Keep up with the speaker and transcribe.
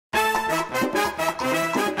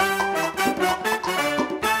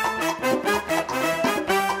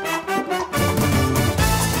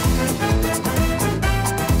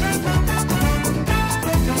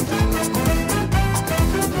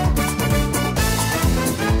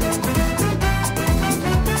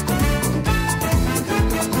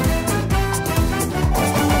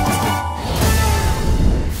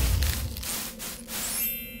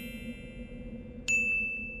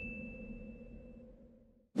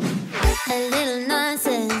A little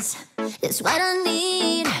nonsense is what I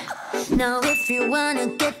need. Now if you wanna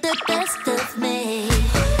get the best of me.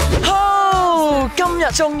 今日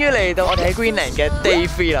終於嚟到我哋喺 Greenland 嘅 Day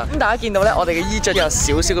 3啦。咁大家見到咧，我哋嘅衣着有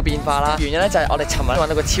少少嘅變化啦。原因咧就係我哋尋日揾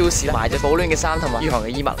到個超市買咗保暖嘅衫同埋御寒嘅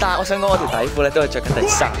衣物。但係我想講，我條底褲咧都係着緊第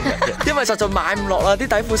3日嘅，因為實在買唔落啦。啲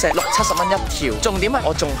底褲成60-70蚊一條。重點係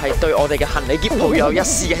我仲係對我哋嘅行李篋抱有一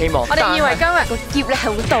絲嘅希望。我哋以為今日個篋咧係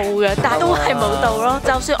會到嘅，但係都係冇到咯。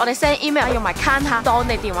就算我哋 send email 用埋 can 下當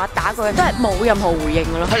地電話打過去，都係冇任何回應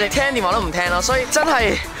嘅咯。佢哋聽電話都唔聽咯，所以真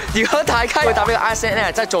係如果大家會搭呢個 ISN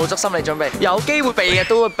咧，真係做足心理準備，有機會避嘅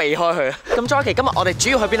都會避開佢。咁Jockey，今日我哋主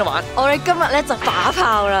要去邊度玩？我哋今日咧就打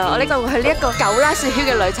炮啦！我哋就會去呢一個狗拉雪橇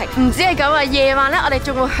嘅旅程。唔止係咁啊，夜晚咧我哋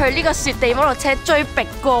仲會去呢個雪地摩托車追極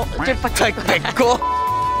光，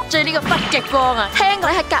追呢個北極光啊！聽講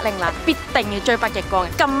喺格陵蘭必定要追北極光嘅，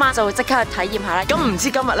今晚就會即刻去體驗下啦。咁唔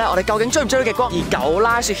知今日咧，我哋究竟追唔追到極光？而狗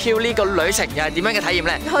拉雪橇呢個旅程又係點樣嘅體驗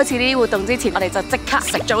咧？開始呢啲活動之前，我哋就即刻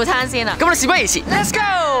食早餐先啦。咁我哋事不宜遲 ，Let's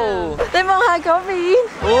go！ 你望下嗰邊，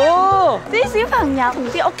哦，啲小朋友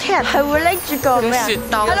同啲屋企人係會拎住個咩啊？雪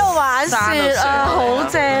兜喺度玩雪啊，好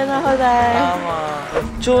正啊！佢哋啱啊，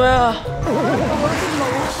做咩啊？好似冇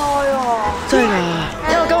開喎，真係㗎！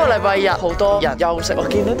因為今日禮拜日好多人休息，我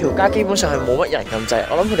見到條街基本上係冇乜人咁滯，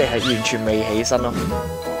我諗佢哋係完全未起身咯。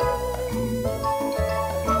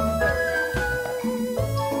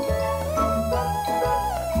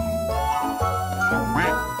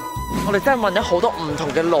我哋真係問咗好多唔同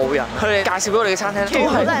嘅路人，佢哋介紹俾我哋嘅餐廳都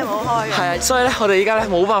係冇開嘅。係啊，所以咧我哋依家咧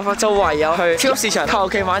冇辦法，就唯有去超級市場求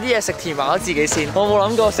其買啲嘢食填飽自己先。我冇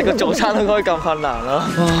諗過食個早餐都可以咁困難咯。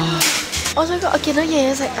哇！我想講，我見到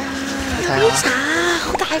嘢食啊，披薩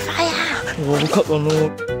好大塊啊！哇，好吸引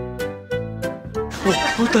咯！哇！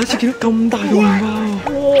我第一次見到咁大個麵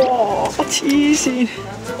包，哇！黐線！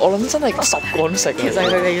我諗真係10個人食。其實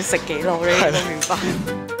佢哋要食幾耐呢個麵包？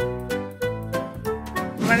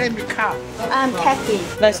 My name is Carl. I'm Kathy.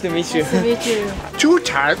 Nice to meet you. Nice to meet you. 2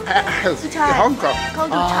 times in Hong Kong. Go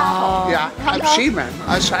to China. Yeah, I'm seaman.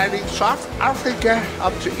 I sailed in South Africa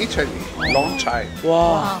up to Italy. Long time.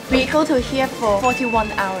 Wow. We go to here for 41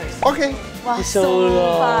 hours. Okay. Wow, so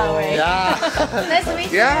far away. Yeah. Nice to meet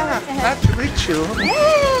you. Yeah, nice to meet you.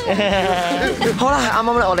 好啦，啱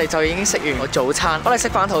啱咧我哋就已經食完個早餐。我哋食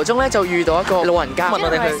飯途中咧就遇到一個老人家問我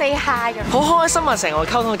哋去 say hi 咁。好開心啊！成個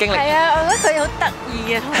溝通嘅經歷。係啊，我覺得佢好得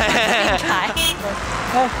意嘅，同埋點解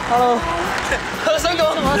？Hello。我想講，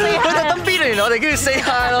佢特登 B 完我哋，跟住 say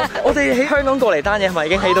hi 咯。我哋喺香港過嚟單嘢係咪已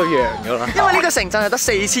經喺度揚㗎啦？因為呢個城鎮係得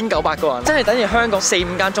4900個人，真係等於香港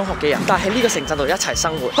4-5間中學嘅人，但係喺呢個城鎮度一齊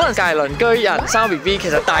生活。可能隔離鄰居人生 BB， 其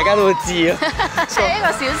實大家都會知啊。係一個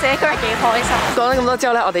小社區，幾開心。講咗咁多之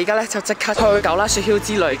後咧，我哋而家咧就即刻去狗拉雪橇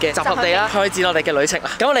之旅嘅集合地啦，開展我哋嘅旅程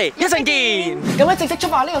啦。咁我哋一陣見。咁喺正式出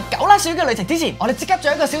發呢個狗拉雪橇嘅旅程之前，我哋即刻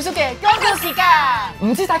做一個少少嘅乾燥時間。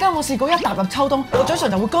唔知大家有冇試過一踏入秋冬，個嘴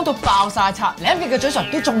唇就會乾到爆晒擦，舐嘅嘴唇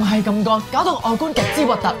都仲係咁乾，搞到外觀極之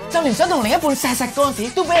核突，就連想同另一半錫嗰陣時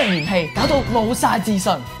都俾人嫌棄，搞到冇晒自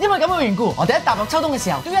信。因為咁嘅緣故，我哋一踏入秋冬嘅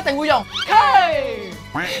時候，都一定會用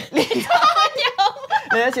連都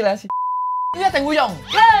有。嚟一次。都一定會用。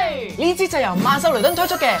呢支就由曼秀雷敦推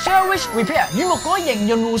出嘅 Shea Repair 乳木果盈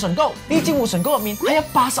潤護唇膏。呢支護唇膏入面係有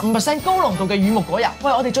85%高濃度嘅乳木果油，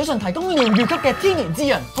為我哋嘴唇提供療愈級嘅天然滋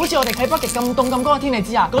潤。好似我哋喺北極咁凍咁乾嘅天氣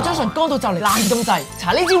之下，個嘴唇乾到就嚟爛咁滯，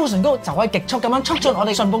搽呢支護唇膏就可以極速咁樣促進我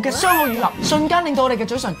哋唇部嘅相好乳合，瞬間令到我哋嘅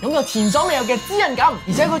嘴唇擁有前所未有嘅滋潤感。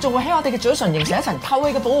而且佢仲會喺我哋嘅嘴唇形成一層透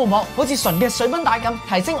氣嘅保護膜，好似唇嘅水繃帶咁，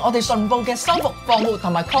提升我哋唇部嘅修復、防護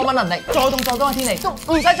同埋抗敏能力。再凍再乾嘅天氣都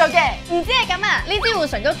唔使再驚。唔止係咁啊！呢支護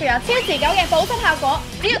唇膏仲有超持久嘅保濕效果，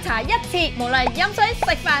只要搽一次，無論飲水、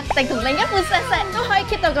食飯定同另一半錫都可以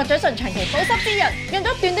keep 到個嘴唇長期保濕滋潤。用咗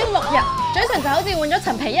短短6日，嘴唇就好似換咗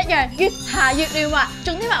層皮一樣，越搽越嫩滑。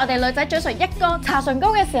重點係我哋女仔嘴唇一乾，搽唇膏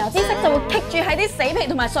嘅時候，啲色就會棘住喺啲死皮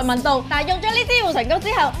同埋唇紋度。但係用咗呢支護唇膏之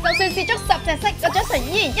後，就算試足10隻色，個嘴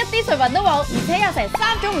唇依然一啲唇紋都冇，而且有成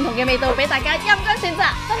3種唔同嘅味道俾大家任君選擇，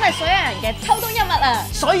真係所有人嘅秋冬一物啊！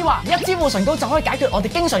所以話一支護唇膏就可以解決我哋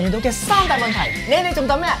經常遇到嘅3大問題。你哋仲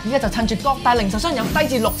等咩？而家就趁住各大零售商有低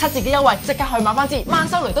至6、7折嘅優惠，即刻去買翻支曼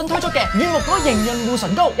秀雷敦推出嘅乳木果盈潤護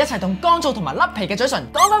唇膏，一齊同乾燥同埋甩皮嘅嘴唇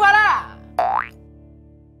講拜拜啦！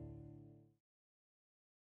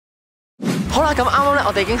好啦，咁啱啱咧，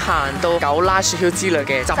我哋已經行到狗拉雪橇之旅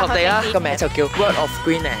嘅集合地啦，個名就叫 World of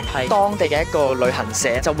Greenland， 係當地嘅一個旅行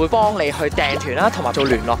社，就會幫你去訂團啦，同埋做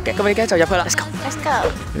聯絡嘅。咁而家就入去啦 ，Let's go！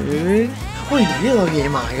 喂，原來呢度有嘢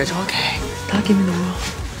賣嘅，Jockey，大家見唔見到啊？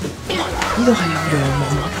呢度係有羊毛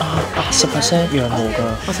襪啊，80% 羊毛㗎。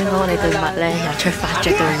我想講我哋對襪咧由出發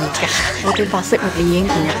着到而家，我對白色襪已經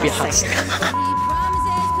變入別行。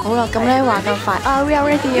好啦，咁咧話咁快啊 ，we are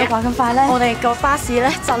ready 話咁快咧，我哋個巴士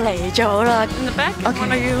咧就嚟咗啦。In the back,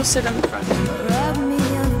 wanna you sit in front?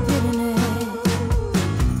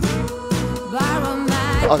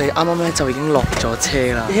 我哋啱啱咧就已經落咗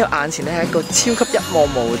車啦，喺眼前咧係一個超級一望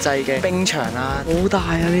無際嘅冰場啦，好大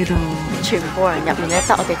啊呢度！全部人入面咧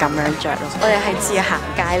得我哋咁樣着咯，我哋係自行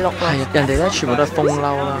街碌咯。係，人哋咧全部都係風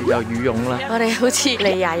褸啦，有羽絨啦。我哋好似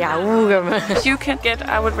嚟牙牙烏咁樣。You can get,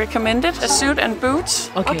 I would recommend it, a suit and boots.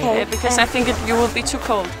 Okay. Because I think you will be too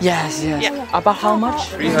cold. Yes, yes. Yeah. About how much?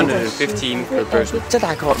 315 per person. 即係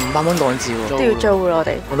大概500蚊港紙喎。都要租咯，我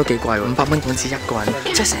哋。我都幾貴喎，500蚊港紙一個人，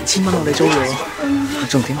即係成千蚊我哋租咗。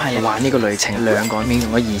重點係玩呢個旅程，兩個人已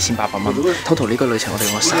經用咗2800蚊 ，total 呢個旅程我哋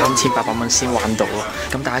用咗3800蚊先玩到咯。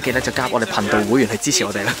咁大家記得就加入我哋頻道會員去支持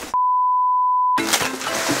我哋啦。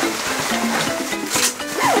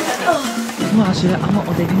咁話説咧，啱啱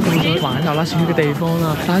我哋已經到咗玩遊啦雪嘅地方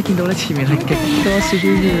啦。大家見到咧前面係極多雪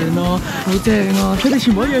標員咯，好正啊！佢哋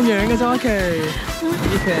全部一樣樣嘅啫，阿琪。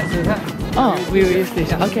哦，Will is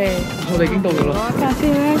this？OK， 我哋已經到咗啦。咖啡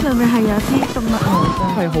咧上面係有啲動物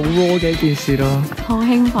係好 raw 嘅一件事咯。好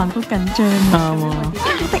興奮，好緊張。啱啊！好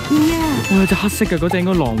得意啊！哇，有隻黑色嘅嗰隻應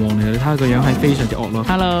該狼王嚟嘅，你睇下個樣係非常之惡咯。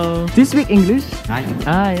Hello，do you speak English？係，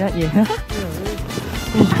得意。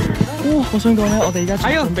哇！我想講咧，我哋而家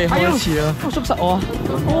準備開始啦。縮實我啊！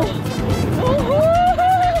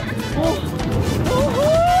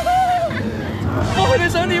哇！佢哋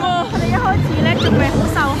想點啊？我哋一開始咧仲未好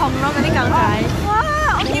受控咯，嗰啲狗仔。哇！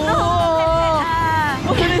我見到好多啊！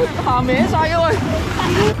佢哋行歪晒嘅喂！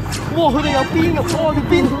哇！佢哋有邊嘅，哇！條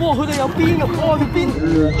邊，哇！佢哋有邊嘅，哇！條邊，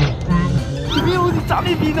條邊好似斬呢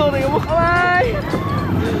邊我哋咁啊！拜拜！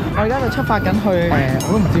我而家就出發緊去我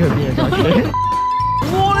都唔知去邊嘅。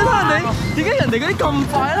哇！你睇人哋，點解人哋嗰啲咁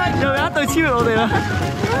快咧？又有一隊超越我哋啦！好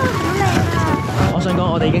靚啊！我想講，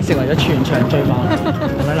我哋已經成為咗全場最慢，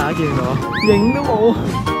係咪大家見到？影都冇。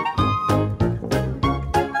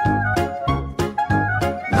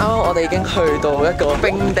啱啱我哋已經去到一個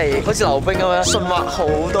冰地，好似溜冰咁樣，順滑好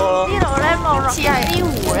多咯。呢度咧望落似係啲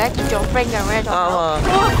湖咧結咗冰咁樣。啱啊！哇！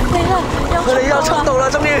嚟啦！佢哋又衝到啦，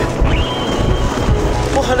終於！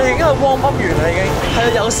哇！佢哋已經係 warm up 完啦，已經係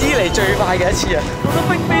有史以嚟最快嘅一次啊！好多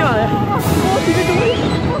冰飛埋嚟！哇！點解咁樣？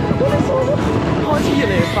我哋傻咗！開始越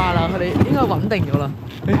嚟越快啦，佢哋應該穩定咗啦。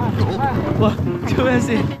哇！做咩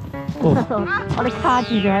事？我哋卡住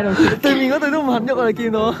咗喺度。對面嗰隊都唔肯喐，我哋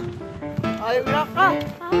見到。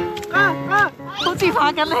好似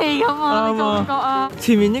拍緊戲咁啊！你覺唔覺啊？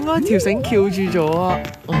前面應該條繩翹住咗啊！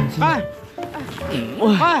我唔知。佢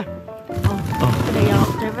哋又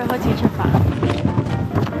準備開始出發。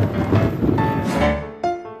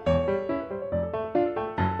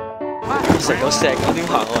成個石咁點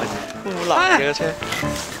行啊？喂，好難嘅車。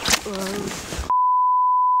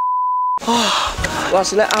話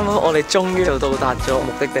説咧，啱啱我哋終於就到達咗目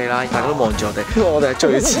的地啦，大家都望住我哋，因為我哋係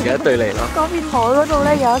最遲嘅一隊嚟咯。嗰邊海嗰度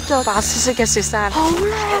咧有一座白雪雪嘅雪山，好靚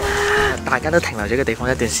啊！大家都停留咗個地方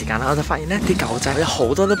一段時間啦，我就發現咧啲狗仔有好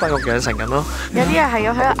多都閉目養成咁咯。有啲人係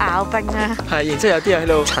要喺度咬冰啊，係，然之後有啲人喺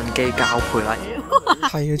度趁機交配啦。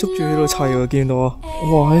係啊，捉住喺度砌喎，見到啊！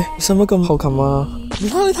哇，使乜咁後勤啊？你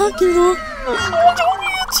睇，見到啊！我終於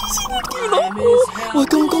黐線見到，哇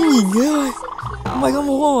咁公然嘅喂，唔係咁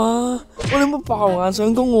好啊嘛？我哋冇爆眼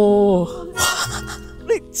上工喎！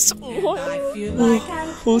你鬆開，哇，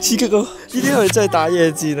好刺激啊！呢啲係真係打野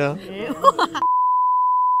戰啊！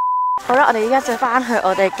好啦，我哋而家就翻去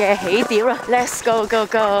我哋嘅起點啦 ，Let's go go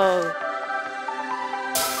go！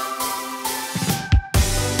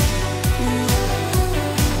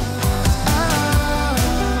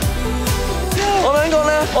我想講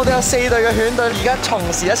咧，我哋有4隊嘅犬隊，而家同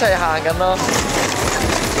時一齊行緊咯。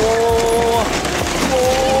哇！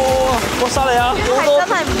犀利啊！係真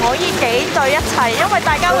係唔可以幾隊一齊，因為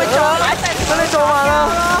大家會撞埋一齊。佢哋撞埋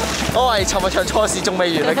啦！我係尋日場賽事仲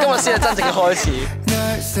未完啊，今日先係真正嘅開始。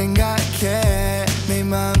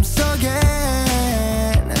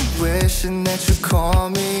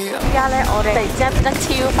而家咧，我哋突然之間變得超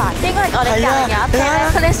快，應該係我哋隔離有一 pair 咧，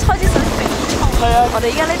佢哋開始想比賽。係啊，我哋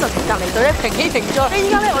而家咧就同隔離隊咧平起平坐。依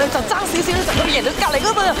家咧我哋就爭少少咧，就可以贏到隔離嗰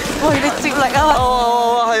隊啊！喂，你接力啊！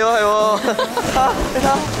係喎。你睇，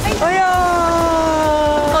哎呀，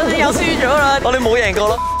我哋又輸咗啦！我哋冇贏過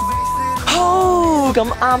咯。好，咁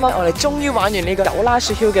啱啱我哋終於玩完呢個狗拉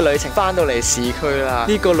雪橇嘅旅程，翻到嚟市區啦。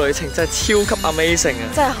呢個旅程真係超級 amazing 啊！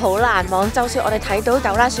真係好難忘。就算我哋睇到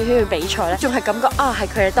狗拉雪橇嘅比賽咧，仲係感覺啊係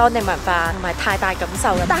佢哋當地文化同埋太大感受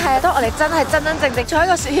嘅。但係當我哋真係真正坐喺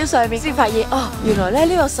個雪橇上面，先發現哦，原來咧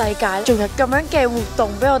呢個世界仲有咁樣嘅活動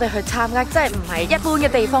俾我哋去參加，真係唔係一般嘅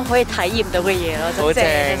地方可以體驗到嘅嘢咯，好正啊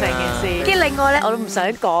成件事。跟住另外咧，我都唔想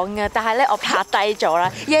講嘅，但係咧我拍低咗啦。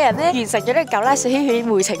有人咧完成咗呢個狗拉雪橇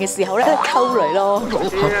回程嘅時候咧，溝女咯。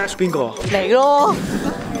邊個？你咯。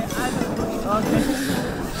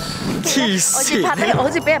黐線！我好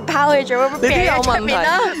似俾人拋棄咗咁，你都有問題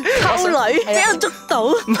啦，溝女俾人捉到。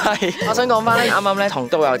唔係，我想講翻咧，啱啱咧同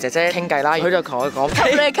導遊姐姐傾偈啦，佢就同我講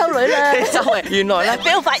溝女啦，就係原來咧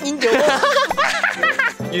俾我發現咗。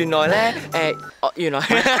原來咧原來。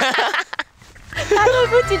但係我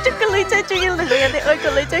冇接觸個女仔，仲要令到人哋愛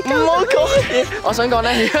個女仔。唔好講，我想講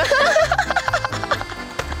咧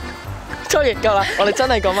，sorry，夠啦，我哋真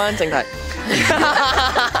係講翻正題。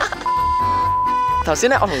頭先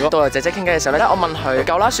咧，我同個導遊姐姐傾偈嘅時候咧，我問佢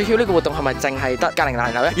狗拉雪橇呢個活動係咪淨係得格陵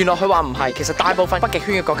蘭有咧？原來佢話唔係，其實大部分北極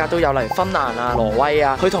圈嘅國家都有，例如芬蘭啊、挪威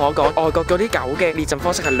啊。佢同我講，外國嗰啲狗嘅列陣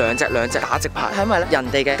方式係兩隻打直排，係因為咧人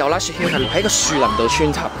哋嘅狗拉雪橇係喺個樹林度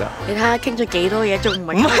穿插㗎。你睇下傾咗幾多嘢，仲唔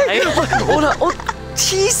係？唔係，我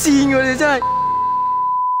黐線㗎你真係。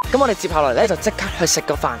咁我哋接下來咧就即刻去食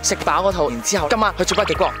個飯，食飽個肚，然之後今晚去做北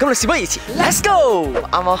極光。咁我哋事不宜遲 ，Let's go！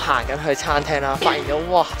 啱啱行緊去餐廳啦，發現咗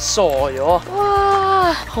哇傻咗，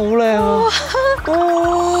哇好靚啊，哇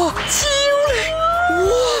超靚，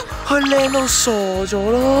哇佢靚到傻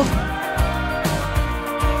咗咯。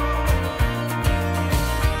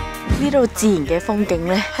呢度自然嘅風景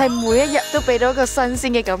咧，係每一日都俾到一個新鮮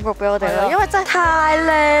嘅感覺俾我哋咯，因為真係太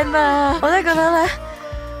靚啦，我真係覺得咧。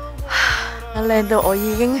靚到我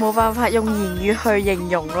已經冇辦法用言語去形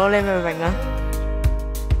容咯，你明唔明啊？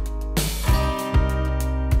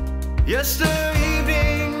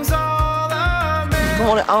咁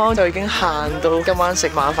我哋啱啱就已經行到今晚食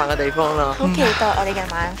晚飯嘅地方啦，好期待我哋嘅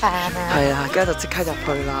晚飯啊！係啊，而家就即刻入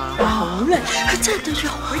去啦。哇，好靚！佢真係對住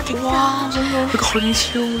海景啊！佢個海景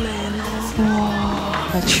超靚咯！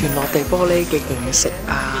哇，全落地玻璃嘅景色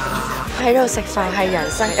啊！喺度食飯係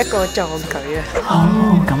人生一個壯舉啊！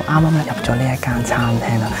咁啱啱咧入咗呢一間餐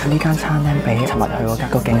廳啦。呢間餐廳比尋日去嗰間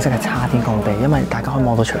個景色係差天共地，因為大家可以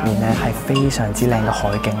望到出面咧係非常之靚嘅海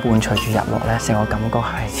景，伴隨住日落咧，成個感覺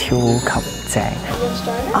係超級正。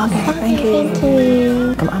OK，thank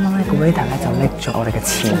you。咁啱啱咧個 waiter 咧就拎咗我哋嘅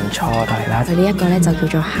前菜嚟啦。佢呢一個咧就叫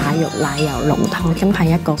做蟹肉奶油濃湯，咁係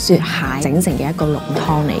一個雪蟹整成嘅一個濃湯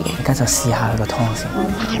嚟嘅。而家就試下佢個湯先。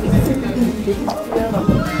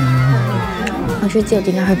我終於知道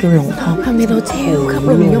點解佢叫濃湯，佢味道超級濃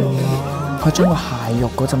郁。佢將個蟹肉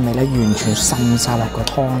嗰陣味咧完全滲晒落個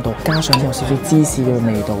湯度，加上有少少芝士嘅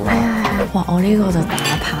味道啦。哇！我呢個就打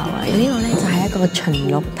炮啊！呢個咧就係一個馴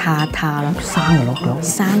鹿塔塔咯，生嘅鹿肉，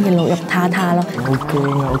生嘅鹿肉塔塔咯。好驚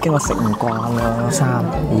啊！我驚我食唔慣啦。3、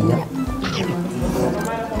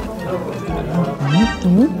2、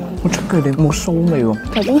1。我出佢哋冇騷味喎，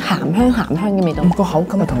有種鹹香嘅味道。個口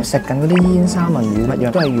感咪同食緊嗰啲煙三文魚一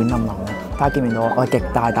樣，都係軟腍腍嘅。大家見唔見到我係極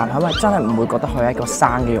大啖，因為真係唔會覺得佢係一個生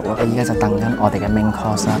嘅肉咯。我而家就等緊我哋嘅 main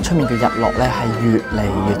course 啦。出面嘅日落咧係越嚟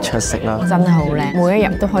越出色啦，真係好靚，每一日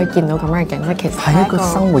都可以見到咁樣嘅景色，其實係一個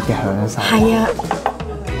生活嘅享受。係啊。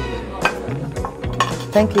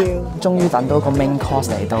Thank you， 終於等到個 main course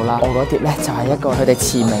嚟到啦。我嗰碟咧就係一個佢哋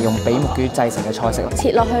慈眉用比目魚製成嘅菜式。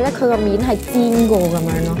切落去咧，佢個面係煎過咁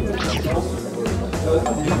樣咯。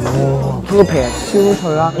哇！佢個皮係超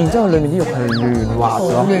脆啦，然之後裏面啲肉係嫩滑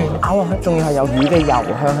咗，咬落去仲要係有魚嘅油香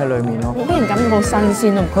喺裏面咯。俾人感覺好新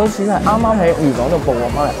鮮咯，佢好似係啱啱喺魚檔度捕獲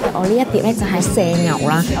翻嚟。我呢一碟咧就係射牛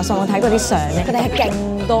啦，我上網睇過啲相咧，佢哋係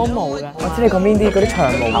勁多毛㗎。我知你講邊啲嗰啲長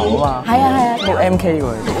毛牛啊嘛。係啊，好 MK 喎。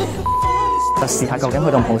就試下究竟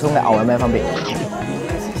佢同普通嘅牛有咩分別？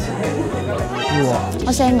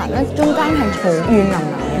我射牛咧中間係好軟腍腍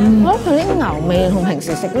嘅，我覺得佢啲牛味同平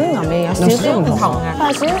時食嗰啲牛味有少少唔同嘅，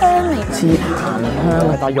係少少香味。似鹹香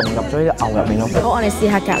嘅，但係融入咗啲牛入面咯。好，我哋試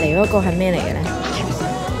下隔離嗰個係咩嚟嘅咧？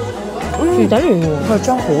薯仔嚟喎，佢係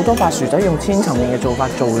將好多塊薯仔用千層麵嘅做法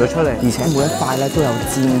做咗出嚟，而且每一塊咧都有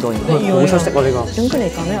煎過，好出色喎呢個。總括嚟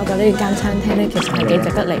講咧，我覺得呢間餐廳咧其實係幾值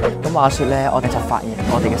得嚟。咁話説咧，我哋就發現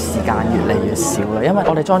我哋嘅時間越嚟越少啦，因為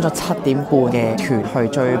我哋裝咗7點半嘅團去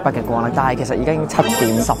追北極光啦，但係其實而家已經7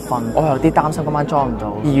點10分，我有啲擔心今晚裝唔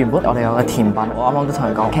到。而原本我哋有個甜品，我啱啱都同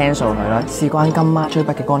佢講 cancel 佢啦。事關今晚追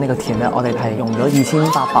北極光呢個團咧，我哋係用咗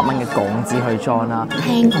2800蚊嘅港紙去裝啦。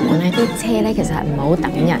聽講咧啲車咧其實係唔係好等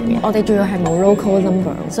人嘅，我哋仲要係冇 local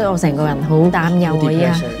number， 所以我成個人好擔憂啊！依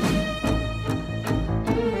家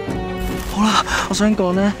好啦，我想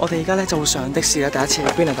講咧，我哋而家咧就會上的士啦，第一次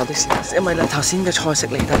邊嚟搭的士，因為咧頭先嘅菜式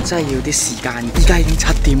嚟得真係要啲時間，而家已經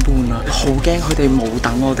7點半啦，好驚佢哋冇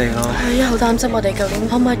等我哋咯。係啊，好擔心我哋究竟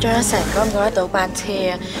可唔可以追得成，趕唔趕得到班車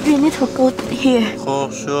啊？We need to go here。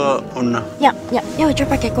因為追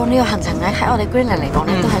北極光呢個行程咧，喺我哋 Greenland 嚟講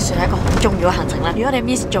咧，都係算係一個好重要嘅行程啦。如果我哋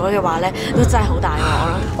miss 咗嘅話咧，都真係好大鑊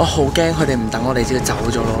咯。我好驚佢哋唔等我哋，直接走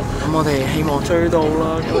咗咯。咁我哋希望追到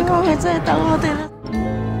啦，希望佢真係等我哋啦。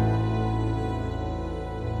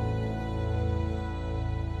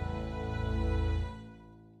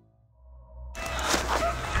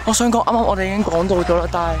我想講，啱啱我哋已經趕到咗啦，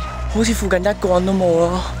但係好似附近一個人都冇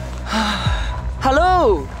咯。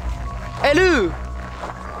Hello，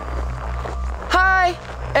 Hi，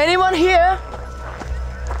 anyone here？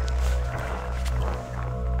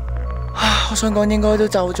 我想講應該都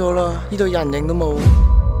走咗啦，呢度人影都冇。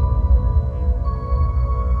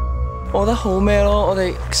我覺得好咩咯，我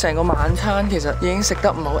哋成個晚餐其實已經食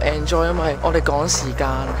得唔好 enjoy， 因為我哋趕時間，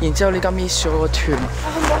然之後呢家 miss 咗個團。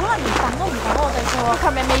冇可能唔等我哋嘅喎，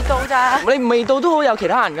琴日未到咋。你未到都好有其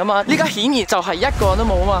他人噶嘛，呢家顯然就係一個人都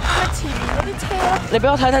冇啊嘛。前面嗰啲車咯。你俾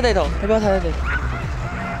我睇睇地圖，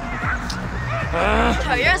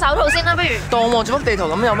除咗手套先啦，不如。當望住幅地圖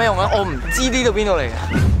咁有咩用啊？我唔知呢度邊度嚟嘅。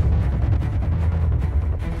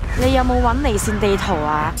你有冇揾離線地圖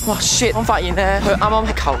啊？哇 shit！ 我發現咧，佢啱啱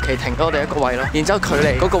係求其停咗我哋一個位咯，然之後距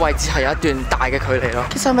離嗰個位置係有一段大嘅距離咯。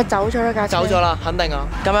其實係咪走咗啦架車？走咗啦，肯定啊！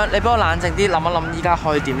咁樣你幫我冷靜啲諗一諗，依家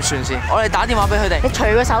可以點算先？我哋打電話俾佢哋。你除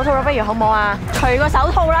個手套啦，不如好唔好啊？除個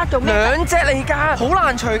手套啦，做咩？兩隻嚟㗎，好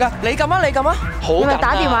難除㗎。你撳啊，你撳啊！好撳啊！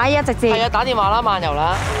打電話啊，直接。係啊，打電話啦，漫遊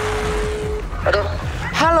啦。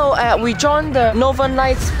Hello, we joined the Northern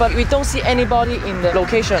Lights, but we don't see anybody in the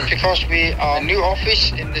location. Because we are a new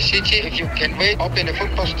office in the city. If you can wait up in the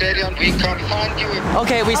football stadium, we can find you.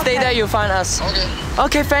 Okay, we stay there. You find us. Okay.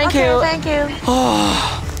 Okay, thank you. Thank you.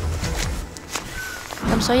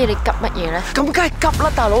 咁所以你急乜嘢咧？咁梗係急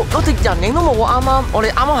啦，大佬，我哋人影都冇啊！啱啱，我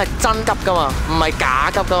哋啱啱係真急噶嘛，唔係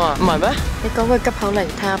假急噶嘛，唔係咩？你講句急口嚟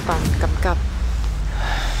聽下笨，急急。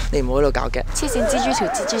你唔好喺度搞嘅。黐線蜘蛛條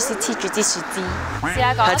蜘蛛絲黐住支樹枝。試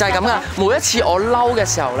下講。係就係咁噶，每一次我嬲嘅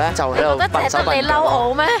時候咧，就喺度笨手笨腳。你嬲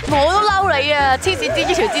我咩？我都嬲你啊！黐線蜘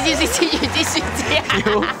蛛條蜘蛛絲黐住支樹枝啊！超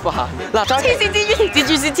煩。嗱，黐線蜘蛛條蜘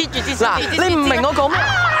蛛絲黐住支樹枝。嗱，你唔明我講咩？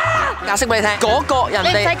解釋俾你聽，嗰個人哋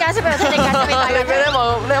你唔使解釋俾我聽，你解釋俾大家聽。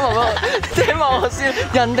聽我先，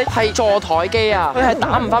人哋係座台機啊，佢係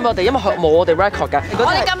打唔翻俾我哋，因為佢冇我哋 record 嘅。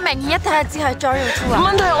我哋咁明顯一睇就知係 join 咗 tour。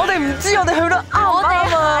問題係我哋唔知我哋去得啱唔啱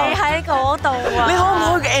啊！係喺嗰度啊！你可唔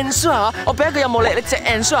可以 ensure 下？我俾一個任務你，你只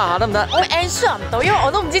ensure 下得唔得？我 ensure 唔到，因為我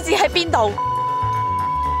都唔知自己喺邊度。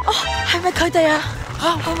哦，係咪佢哋啊？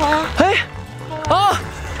好唔好啊？誒，哦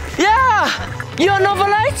 ，Yeah。You are Northern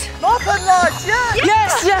Lights? Northern Lights, yeah.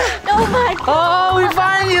 Yes, yeah. Oh my God. Oh, we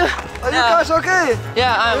find you. Are you guys okay?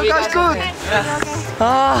 Yeah, you guys good?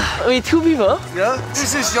 We 2 people? Yeah.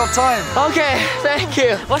 This is your time. Okay, thank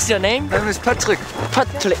you. What's your name? My name is Patrick.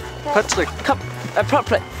 Patrick. Patrick.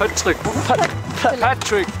 Patrick. Patrick.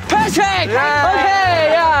 Patrick. Patrick! Yeah.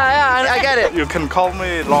 Okay, yeah, I get it. You can call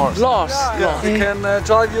me Lars. Lars. Yeah. We can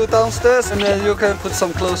drive you downstairs and then you can put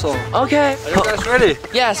some clothes on. Okay. Are you guys ready?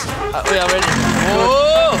 Yes, we are ready.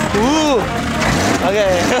 Oh!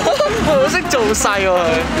 Okay. 好識做勢喎佢。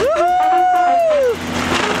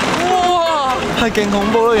哇！係勁恐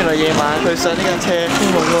怖咯，原來夜晚佢上呢架車。Oh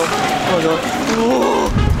my god! Oh my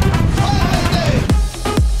god!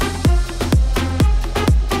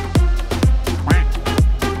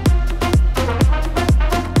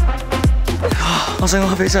 我想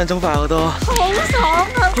講比想像中快好多。好爽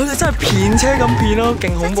啊！佢哋真係片車咁片咯，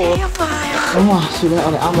勁恐怖咯。咁話説咧，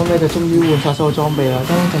我哋啱啱咧就終於換晒所有裝備啦，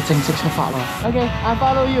咁就正式出發啦。Okay, I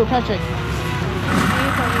follow you, Patrick.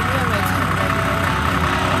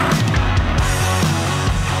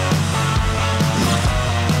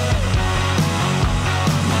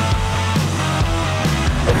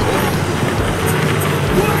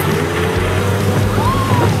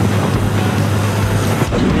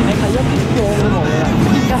 前面你係一啲光都冇嘅，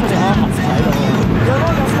而家佢哋啱啱行喺度。有冇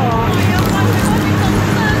感覺啊？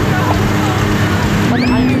我哋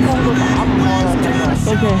眼睛光到打唔開啦，真係。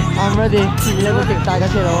Okay, I'm ready. 前面有個勁大嘅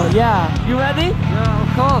車路。Yeah, you ready? Yeah, of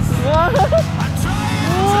course.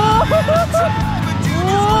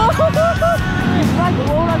 It's like a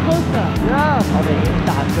roller coaster. Yeah. 我哋已經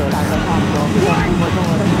大概差唔多5個鐘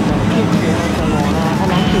啦，跟住就 keep 住就落啦。我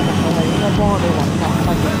諗住佢係應該幫我哋揾緊北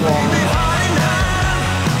極光。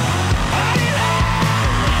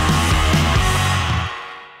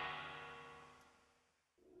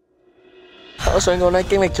我想講咧，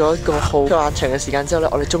經歷咗一個好漫長嘅時間之後咧，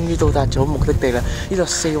我哋終於到達咗目的地啦！呢度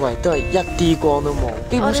四圍都係一啲光都冇，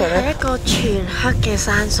基本上咧喺一個全黑嘅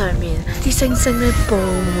山上面，啲星星咧佈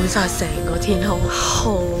滿晒成個天空，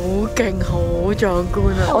好勁，好壯觀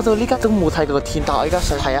啊！我到呢家都冇睇過個天，但我而家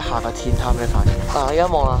想睇一下個天睇咩反應。嗱，而家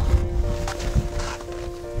望啦，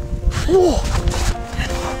哇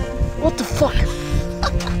 ！What the fuck？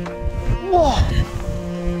 哇！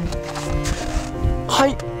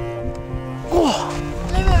係哇！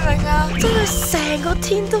你明唔明啊？真係成個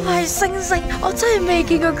天都係星星，我真係未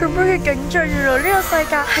見過咁樣嘅景象。原來呢個世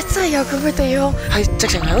界係真係有咁嘅地方，係直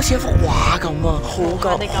情係好似一幅畫咁啊！好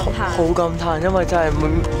感嘆，因為真係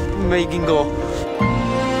未見過。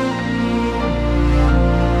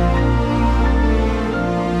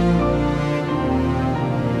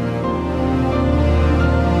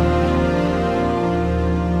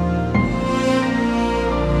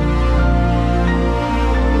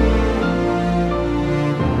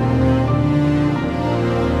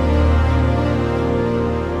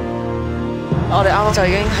我哋啱啱就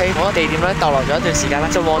已經喺嗰個地點咧逗留咗一段時間啦，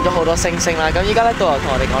就望咗好多星星啦。咁依家咧導遊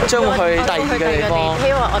同我哋講，將會去第二個地方，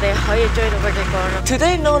希望我哋可以追到北極光咯。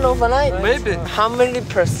Today no Northern Light. Maybe. How many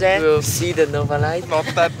percent will see the Northern Light? Not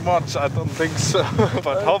that much, I don't think so,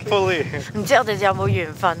 but hopefully. 唔知我哋有冇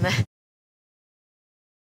緣分呢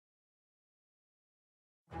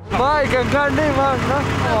？Mai kan kan ni man, na?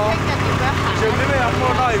 Jadi ni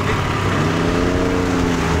apa dah ini?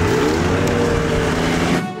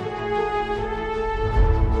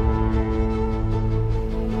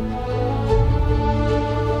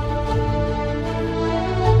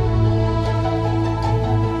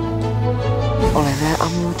 我哋咧啱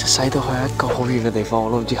啱就駛到去一個好遠嘅地方，我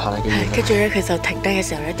都唔知下嚟幾遠。跟住咧，佢就停低嘅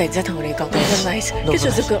時候咧，突然之間同我哋講 Northern Lights， 跟住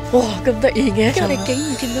就覺得哇咁突然嘅，因為我哋竟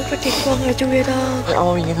然見到北極光啊，做嘢啦！啱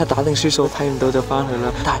啱已經係打定輸數，睇唔到就翻去啦。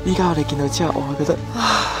但係依家我哋見到之後，我係覺得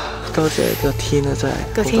多謝個天啊，真係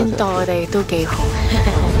個天待我哋都幾好。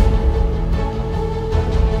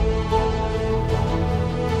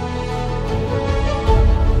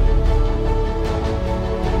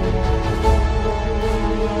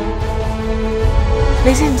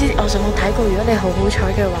你知唔知？我上網睇過，如果你好好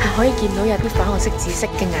彩嘅話，係可以見到有啲粉紅色、紫色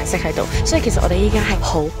嘅顏色喺度。所以其實我哋依家係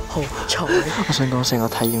好彩。我想講成個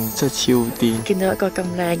體驗真係超癲。見到一個咁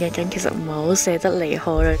靚嘅景，其實唔係好捨得離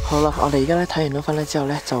開啦。好啦，我哋而家咧睇完咗分咧之後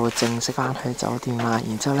咧，就會正式翻去酒店啦。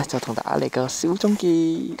然之後咧就同大家嚟個小總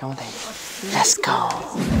結。咁我哋 Let's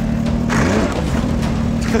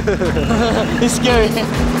go。It's scary.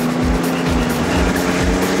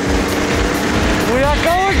 We are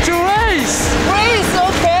going to race. Race,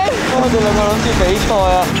 okay. 我哋兩個諗住比賽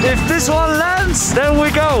啊。If this one lands, then we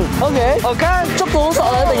go. OK， OK， 捉到好實啊，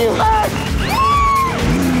一定要。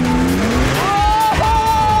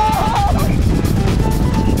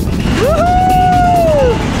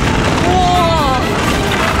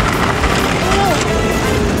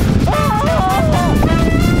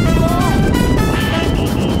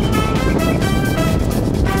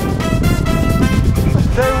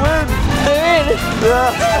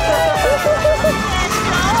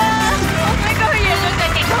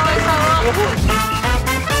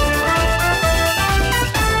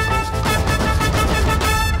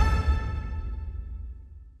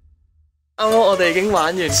啱啱我哋已經玩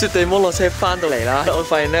完雪地摩托車翻到嚟啦，我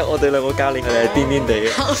發現咧我哋兩個教練佢哋係癲癲地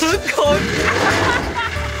嘅。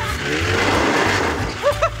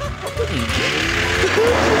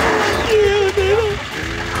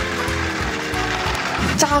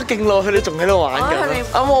揸勁耐，佢哋仲喺度玩緊。啱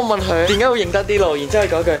啱我問佢點解會認得啲路，然之後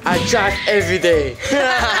講句 I drive every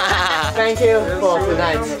day。Thank you for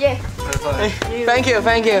tonight。Thank you,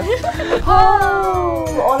 thank you。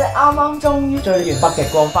我哋啱啱終於追完北極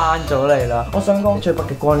光翻咗嚟啦！我想講追北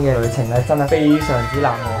極光嘅旅程咧，真係非常之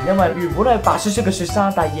難忘，因為原本係白雪雪嘅雪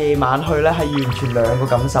山，但係夜晚去咧係完全兩個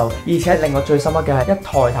感受，而且令我最深刻嘅係一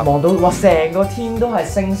抬頭望到哇成個天都係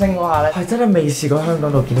星星嗰下咧，係真係未試過香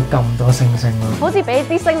港度見到咁多星星咯！好似俾啲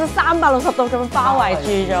星星360度咁樣包圍住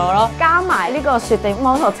咗咯，加埋呢個雪地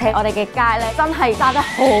摩托車，我哋嘅街咧真係揸得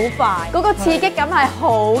好快，嗰個刺激感係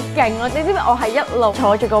好勁咯！你知唔知我係一路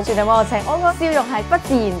坐住個雪地摩托車，我個笑容係不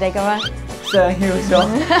自然地咁樣上翹咗，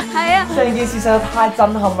係啊！成件事實在太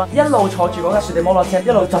震撼啦！一路坐住嗰架雪地摩托車，一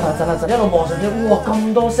路震下震下震，一路望上天，哇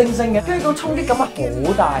咁多星星嘅，跟住個衝擊感係好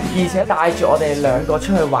大，而且帶住我哋兩個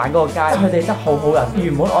出去玩嗰個街，佢哋真係好好人。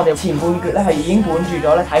原本我哋前半橛咧係已經管住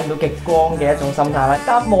咗咧睇唔到極光嘅一種心態啦，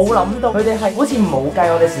但冇諗到佢哋係好似冇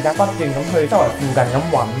計我哋時間，不斷咁去周圍附近咁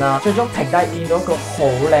揾啦，最終停低見到一個好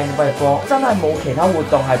靚嘅北極光，真係冇其他活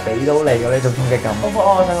動係俾到你嘅呢種衝擊感。不過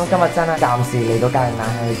我想講今日真係暫時嚟到隔離冷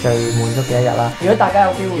係最滿足嘅一日啦。如果大家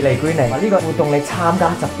有機會嚟 Greenland 呢個活動你參加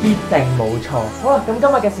就必定冇錯。好啦，咁今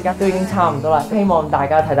日嘅時間都已經差唔多啦，希望大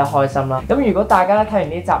家睇得開心啦。咁如果大家睇完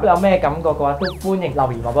呢集有咩感覺嘅話，都歡迎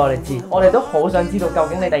留言話俾我哋知，我哋都好想知道究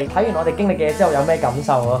竟你哋睇完我哋經歷嘅嘢之後有咩感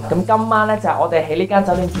受咯。咁今晚咧就係我哋喺呢間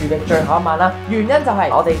酒店住嘅最後一晚啦，原因就係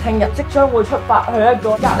我哋聽日即將會出發去一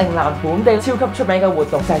個格陵蘭本地超級出名嘅活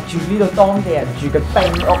動，就係住呢度當地人住嘅冰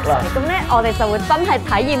屋啦。咁咧，我哋就會真係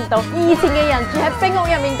體驗到以前嘅人住喺冰屋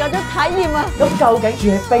入面嗰種體驗啊！咁究竟住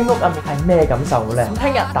喺冰屋入面係咩感受咧？咁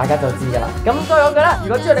聽日大家就知㗎啦。咁再講句啦，如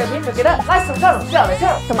果中意我哋嘅片，就記得 like、subscribe 同 share 我哋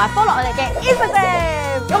channel， 同埋 follow 我哋嘅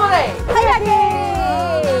Instagram。咁我哋睇下見。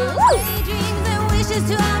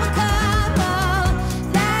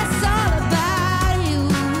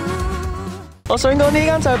我想講呢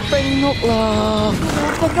間就係冰屋啦，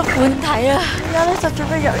冰屋本體啊！而家咧就準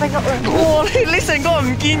備入冰屋啦。哇！你成個人唔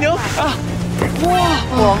見咗啊！哇！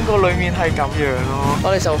冇諗過裡面係咁樣咯。我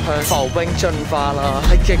哋就向浮冰進化啦，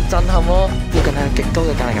係極震撼咯。附近係極多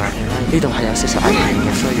嘅格陵蘭犬啦，呢度係有少少危險嘅，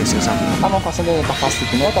所以要小心。啱啱發生咗個突發事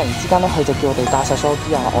件咧，突然之間咧，佢就叫我哋帶晒所有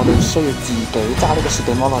啲啊，我哋需要自己揸呢個雪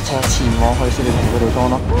地摩托車前往去雪地瓶嘅地方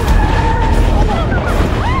咯。